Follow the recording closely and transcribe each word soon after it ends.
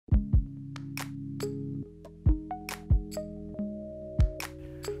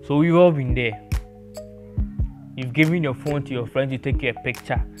So we've all been there. You've given your phone to your friend to take you a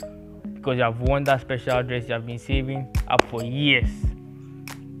picture because you have won that special dress you have been saving up for years,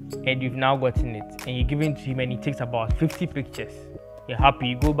 and you've now gotten it, and you give it to him, and he takes about 50 pictures. You're happy,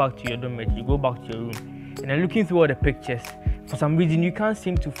 you go back to your dormitory, you go back to your room, and then looking through all the pictures, for some reason you can't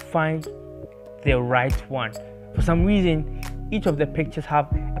seem to find the right one. For some reason, each of the pictures have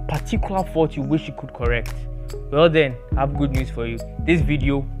a particular fault you wish you could correct. Well then, I have good news for you. This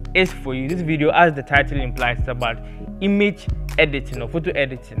video is for you. This video, as the title implies, is about image editing or photo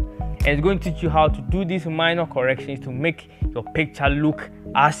editing, and it's going to teach you how to do these minor corrections to make your picture look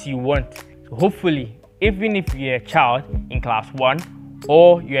as you want. So hopefully, even if you're a child in class 1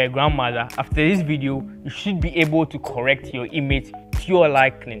 or you're a grandmother, after this video you should be able to correct your image to your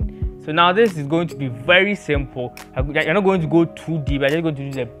liking. So now this is going to be very simple. You're not going to go too deep. You're just going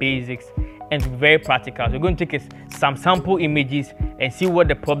to do the basics and be very practical. So we're going to take some sample images and see what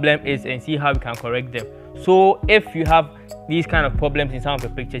the problem is and see how we can correct them. So if you have these kind of problems in some of the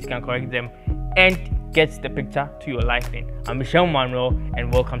pictures, you can correct them and get the picture to your liking. I'm Michelle Manuel,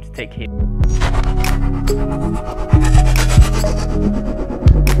 and welcome to Tech Hit.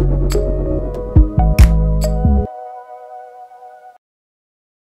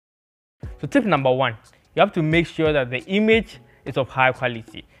 So tip number 1, you have to make sure that the image is of high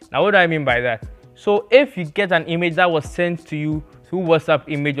quality. Now what do I mean by that? So if you get an image that was sent to you through WhatsApp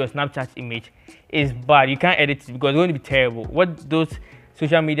image or Snapchat image, is bad, you can't edit it because it's going to be terrible. What those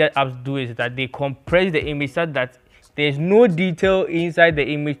social media apps do is that they compress the image so that there's no detail inside the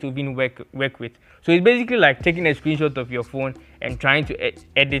image to even work with. So it's basically like taking a screenshot of your phone and trying to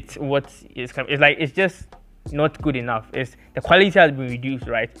edit what is coming. It's just not good enough. The quality has been reduced,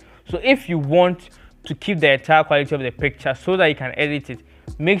 right? So if you want to keep the entire quality of the picture so that you can edit it,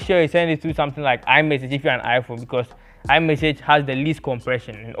 make sure you send it through something like iMessage if you're an iPhone, because iMessage has the least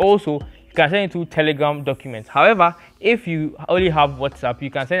compression, and also you can send it through Telegram documents. However, if you only have WhatsApp,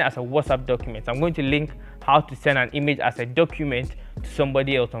 you can send it as a WhatsApp document. I'm going to link how to send an image as a document to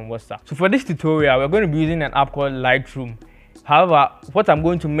somebody else on WhatsApp. So for this tutorial, we're going to be using an app called Lightroom. However, what I'm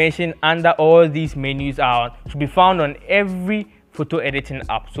going to mention under all these menus should be found on every photo editing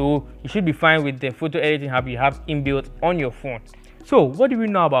app. So you should be fine with the photo editing app you have inbuilt on your phone. So what do we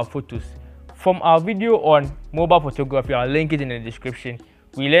know about photos? From our video on mobile photography, I'll link it in the description,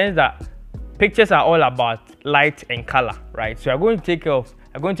 we learned that pictures are all about light and color, right? So I'm going to take care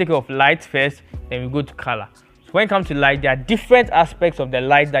of light first, then we go to color. So when it comes to light, there are different aspects of the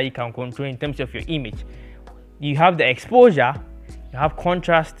light that you can control in terms of your image. You have the exposure, you have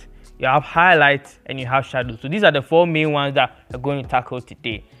contrast, you have highlights, and you have shadows. So these are the 4 main ones that we're going to tackle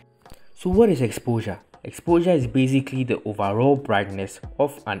today. So what is exposure? Exposure is basically the overall brightness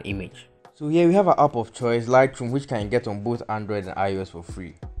of an image. So here we have an app of choice, Lightroom, which can get on both Android and iOS for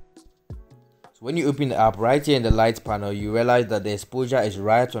free. So when you open the app, right here in the lights panel, you realize that the exposure is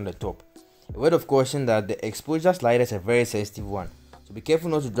right on the top. A word of caution that the exposure slider is a very sensitive one, so be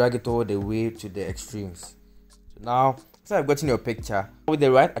careful not to drag it all the way to the extremes. So now, after I've gotten your picture, with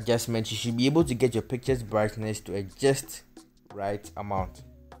the right adjustment, you should be able to get your picture's brightness to a just right amount.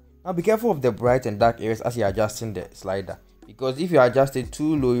 Now be careful of the bright and dark areas as you're adjusting the slider, because if you adjust it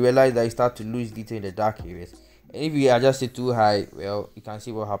too low, you realize that you start to lose detail in the dark areas, and if you adjust it too high, well, you can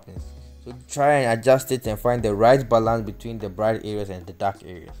see what happens. So try and adjust it and find the right balance between the bright areas and the dark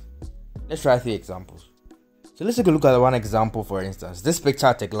areas. Let's try 3 examples. So let's take a look at one example. For instance, this picture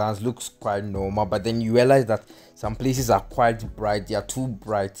at a glance looks quite normal, but then you realize that some places are quite bright, they are too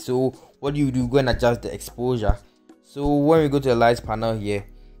bright. So what do? Go and adjust the exposure. So when we go to the lights panel here,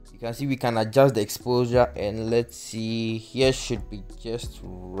 you can see we can adjust the exposure, and let's see, here should be just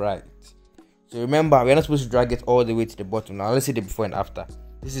right. So remember, we're not supposed to drag it all the way to the bottom. Now let's see the before and after.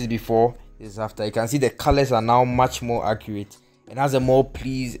 This is before, this is after. You can see the colors are now much more accurate and has a more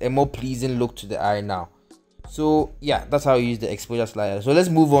pleasing look to the eye now. So yeah, that's how you use the exposure slider. So let's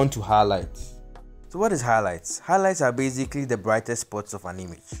move on to highlights. So what is highlights? Highlights are basically the brightest spots of an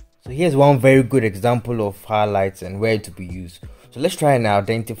image. So here's one very good example of highlights and where to be used. So let's try and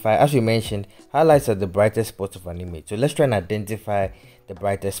identify, as we mentioned, highlights are the brightest spots of an image. So let's try and identify the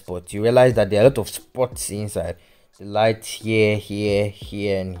brightest spots. You realize that there are a lot of spots inside. The light here, here,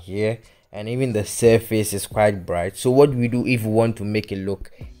 here, and here, and even the surface is quite bright. So what do we do if we want to make it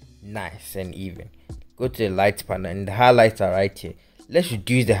look nice and even? Go to the lights panel, and the highlights are right here. Let's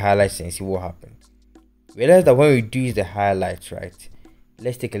reduce the highlights and see what happens. Realize that when we reduce the highlights, right,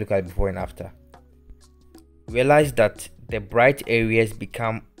 let's take a look at before and after. Realize that the bright areas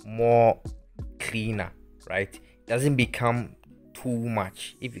become more cleaner, right? It doesn't become too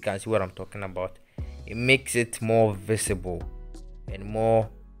much, if you can see what I'm talking about. It makes it more visible and more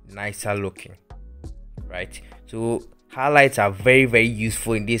nicer looking, right? So highlights are very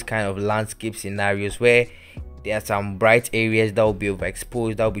useful in these kind of landscape scenarios where there are some bright areas that will be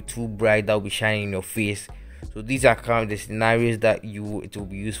overexposed, that will be too bright, that will be shining in your face. So these are kind of the scenarios that it will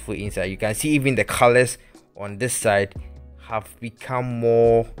be useful inside. You can see even the colors on this side have become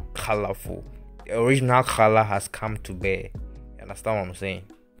more colorful. The original color has come to bear. You understand what I'm saying?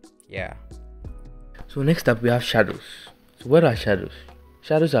 Yeah. So next up we have shadows. So what are shadows?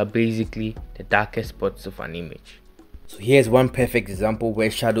 Shadows are basically the darkest spots of an image. So here's one perfect example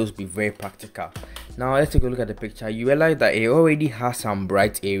where shadows be very practical. Now let's take a look at the picture. You realize that it already has some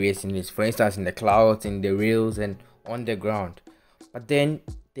bright areas in it, for instance in the clouds, in the rails, and on the ground. But then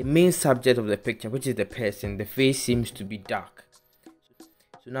the main subject of the picture, which is the person, the face seems to be dark.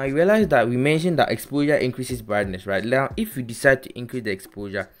 So now you realize that we mentioned that exposure increases brightness, right? Now if you decide to increase the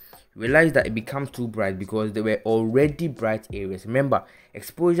exposure, you realize that it becomes too bright because there were already bright areas. Remember,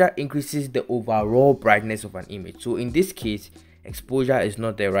 exposure increases the overall brightness of an image. So in this case, exposure is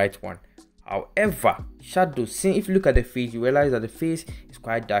not the right one. However, shadows, see, if you look at the face, you realize that the face is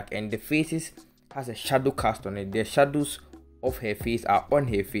quite dark and the face has a shadow cast on it. The shadows of her face are on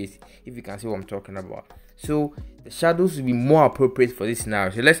her face, if you can see what I'm talking about. So the shadows will be more appropriate for this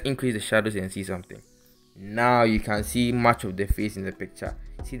scenario. So let's increase the shadows and see something. Now you can see much of the face in the picture.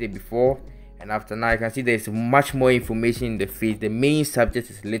 See the before and after. Now you can see there's much more information in the face. The main subject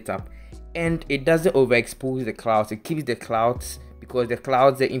is lit up and it doesn't overexpose the clouds. It keeps the clouds, because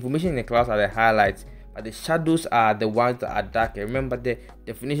the information in the clouds are the highlights, but the shadows are the ones that are darker. Remember, the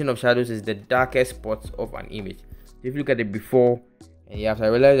definition of shadows is the darkest spots of an image. If you look at the before and you have to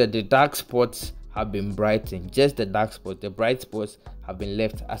realize that the dark spots have been brightened. Just the dark spots, the bright spots have been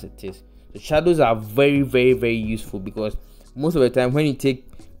left as it is. The shadows are very useful because most of the time when you take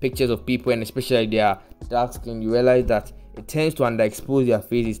pictures of people, and especially their dark skin, you realize that it tends to underexpose their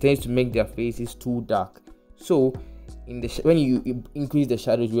faces, tends to make their faces too dark. So when you increase the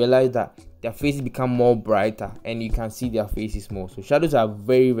shadows, you realize that their faces become more brighter and you can see their faces more. So shadows are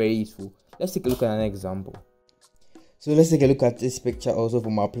very useful. Let's take a look at an example. So let's take a look at this picture also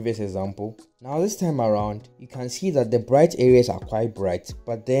from our previous example. Now this time around, you can see that the bright areas are quite bright,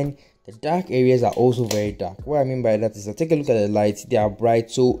 but then the dark areas are also very dark. What I mean by that is that take a look at the lights, they are bright.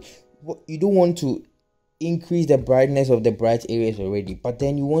 So you don't want to increase the brightness of the bright areas already, but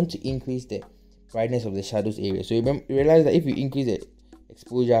then you want to increase the brightness of the shadows area. So you realize that if you increase the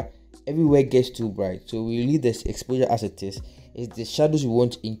exposure, everywhere gets too bright. So we leave this exposure as it is. It's the shadows we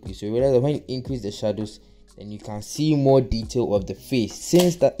want to increase. So you realize that when you increase the shadows, then you can see more detail of the face,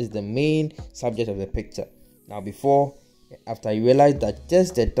 since that is the main subject of the picture. Now after you realize that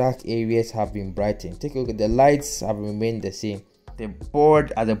just the dark areas have been brightened, take a look at the lights have remained the same, the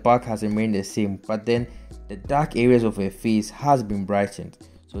board at the back has remained the same, but then the dark areas of her face has been brightened.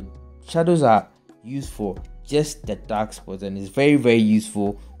 So shadows are used for just the dark spots, and it's very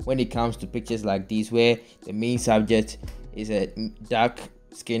useful when it comes to pictures like these where the main subject is a dark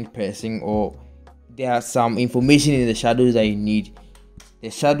skinned person, or there are some information in the shadows that you need. The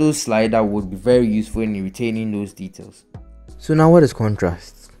shadow slider would be very useful in retaining those details. So now what is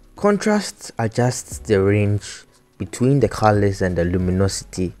contrast? Contrast adjusts the range between the colors and the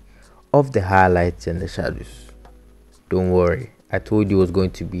luminosity of the highlights and the shadows. Don't worry, I told you it was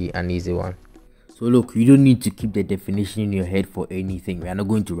going to be an easy one. So look, you don't need to keep the definition in your head for anything. We are not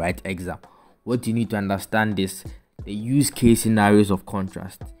going to write exam. What you need to understand is the use case scenarios of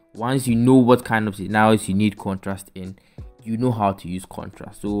contrast. Once you know what kind of scenarios you need contrast in, you know how to use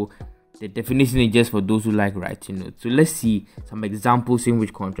contrast. So the definition is just for those who like writing notes. So let's see some examples in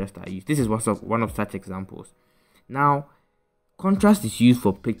which contrast are used. This is one of such examples. Now, contrast is used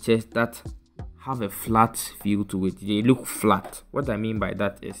for pictures that have a flat feel to it. They look flat. What I mean by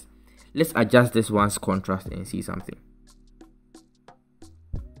that is, let's adjust this one's contrast and see something.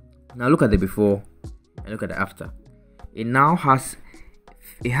 Now look at the before and look at the after.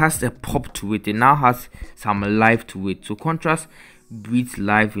 It has a pop to it. It now has some life to it. So contrast breathes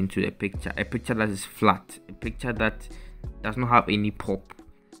life into a picture that is flat, a picture that does not have any pop.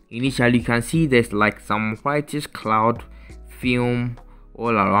 Initially you can see there's like some whitish cloud film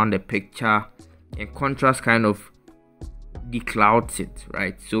all around the picture, and contrast kind of declouds it,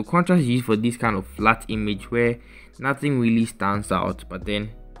 right? So contrast is used for this kind of flat image where nothing really stands out, but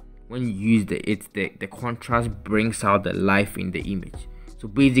then when you use the contrast brings out the life in the image. So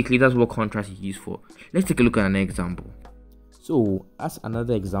basically that's what contrast is used for. Let's take a look at an example. So as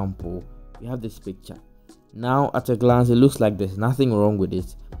another example, we have this picture. Now at a glance it looks like there's nothing wrong with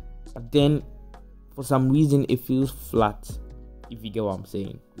it, but then for some reason it feels flat, if you get what I'm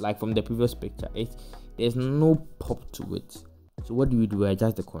saying. Like from the previous picture, there's no pop to it. So what do? We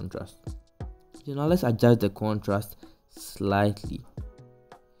adjust the contrast. So now let's adjust the contrast slightly,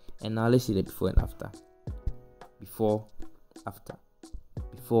 and now let's see the before and after. Before, after,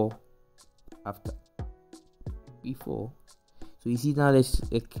 before, after, before. So you see now there's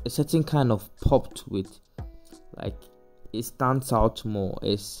a certain kind of pop to it, like it stands out more.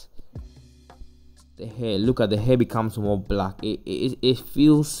 It's the hair. Look at the hair becomes more black. It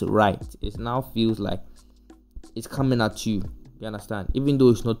feels right. It now feels like it's coming at you. You understand? Even though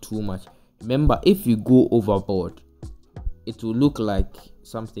it's not too much. Remember, if you go overboard, it will look like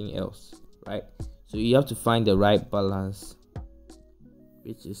something else, right? So you have to find the right balance,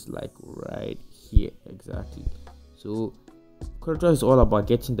 which is like right here exactly. So contrast is all about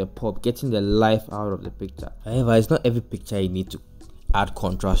getting the pop, getting the life out of the picture. However, it's not every picture you need to add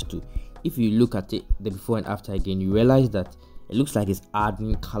contrast to. If you look at it, the before and after again, you realize that it looks like it's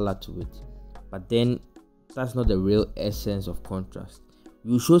adding color to it, but then that's not the real essence of contrast.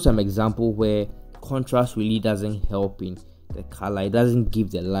 We'll show some example where contrast really doesn't help in the color. It doesn't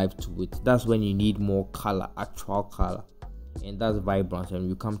give the life to it. That's when you need more color, actual color, and that's vibrance, and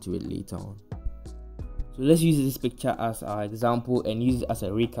we'll come to it later on. So let's use this picture as our example and use it as a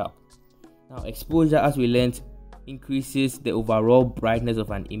recap. Now, exposure, as we learned, increases the overall brightness of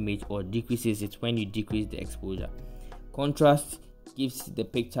an image or decreases it when you decrease the exposure. Contrast gives the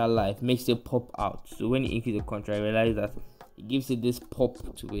picture life, makes it pop out. So when you increase the contrast, you realize that it gives it this pop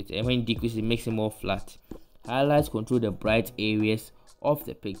to it, and when you decrease it, makes it more flat. Highlights control the bright areas of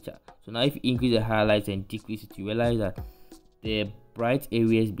the picture. So now if you increase the highlights and decrease it, you realize that the bright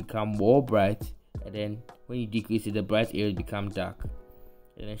areas become more bright, and then when you decrease it, the bright areas become dark.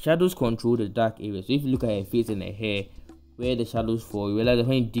 And then shadows control the dark areas. So if you look at her face and her hair, where the shadows fall, you realize that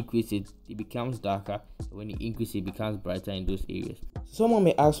when you decrease it, it becomes darker. When you increase it, it becomes brighter in those areas. Someone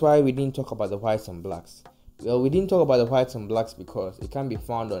may ask why we didn't talk about the whites and blacks. Well, we didn't talk about the whites and blacks because it can be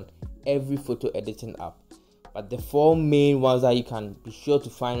found on every photo editing app. But the four main ones that you can be sure to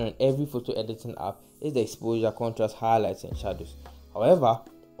find on every photo editing app is the exposure, contrast, highlights, and shadows. However,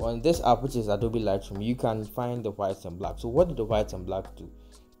 on this app, which is Adobe Lightroom, you can find the whites and blacks. So what do the whites and blacks do?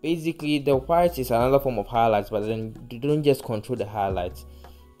 Basically, the whites is another form of highlights, but then they don't just control the highlights.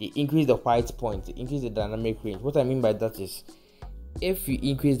 They increase the white point, they increase the dynamic range. What I mean by that is, if you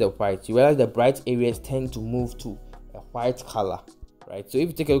increase the white, you realize the bright areas tend to move to a white color, right? So if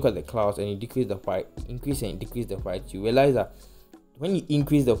you take a look at the clouds and you decrease the white, increase and decrease the white, you realize that when you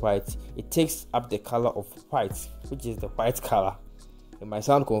increase the white, it takes up the color of white, which is the white color. It might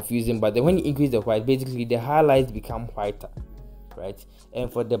sound confusing, but then when you increase the white, basically the highlights become whiter, right?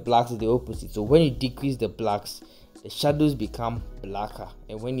 And for the blacks, it's the opposite. So when you decrease the blacks, the shadows become blacker,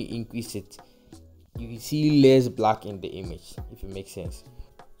 and when you increase it, you see less black in the image, if it makes sense.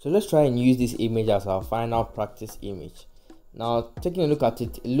 So let's try and use this image as our final practice image. Now, taking a look at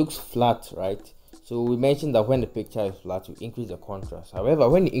it, it looks flat, right? So we mentioned that when the picture is flat, you increase the contrast. However,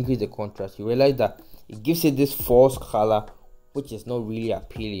 when you increase the contrast, you realize that it gives it this false color, which is not really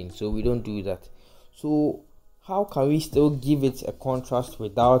appealing. So we don't do that. So how can we still give it a contrast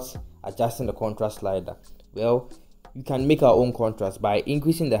without adjusting the contrast slider? Well, you can make our own contrast by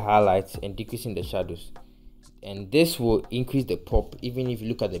increasing the highlights and decreasing the shadows, and this will increase the pop. Even if you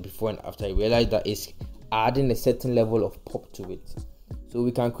look at the before and after, you realize that it's adding a certain level of pop to it. So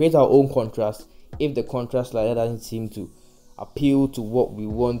we can create our own contrast if the contrast slider doesn't seem to appeal to what we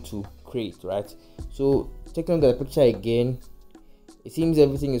want to create, right? So taking a look at the picture again, it seems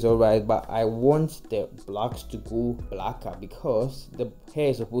everything is alright, but I want the blacks to go blacker because the hair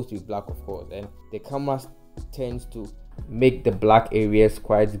is supposed to be black, of course, and the camera tends to make the black areas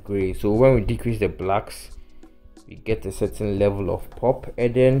quite gray. So when we decrease the blacks, we get a certain level of pop,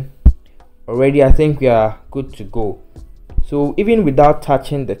 and then already I think we are good to go. So even without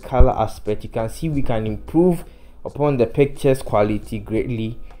touching the color aspect, you can see we can improve upon the picture's quality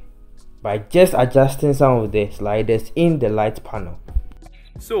greatly by just adjusting some of the sliders in the light panel.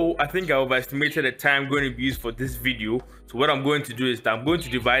 So I think I overestimated the time going to be used for this video. So what I'm going to do is that I'm going to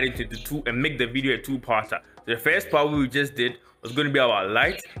divide it into two and make the video a two-parter. The first part we just did was going to be our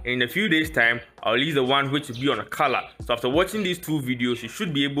light, and in a few days time I'll release the one which will be on a color. So after watching these two videos, you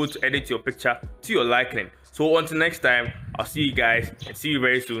should be able to edit your picture to your liking. So until next time, I'll see you guys and see you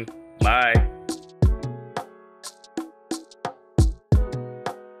very soon. Bye.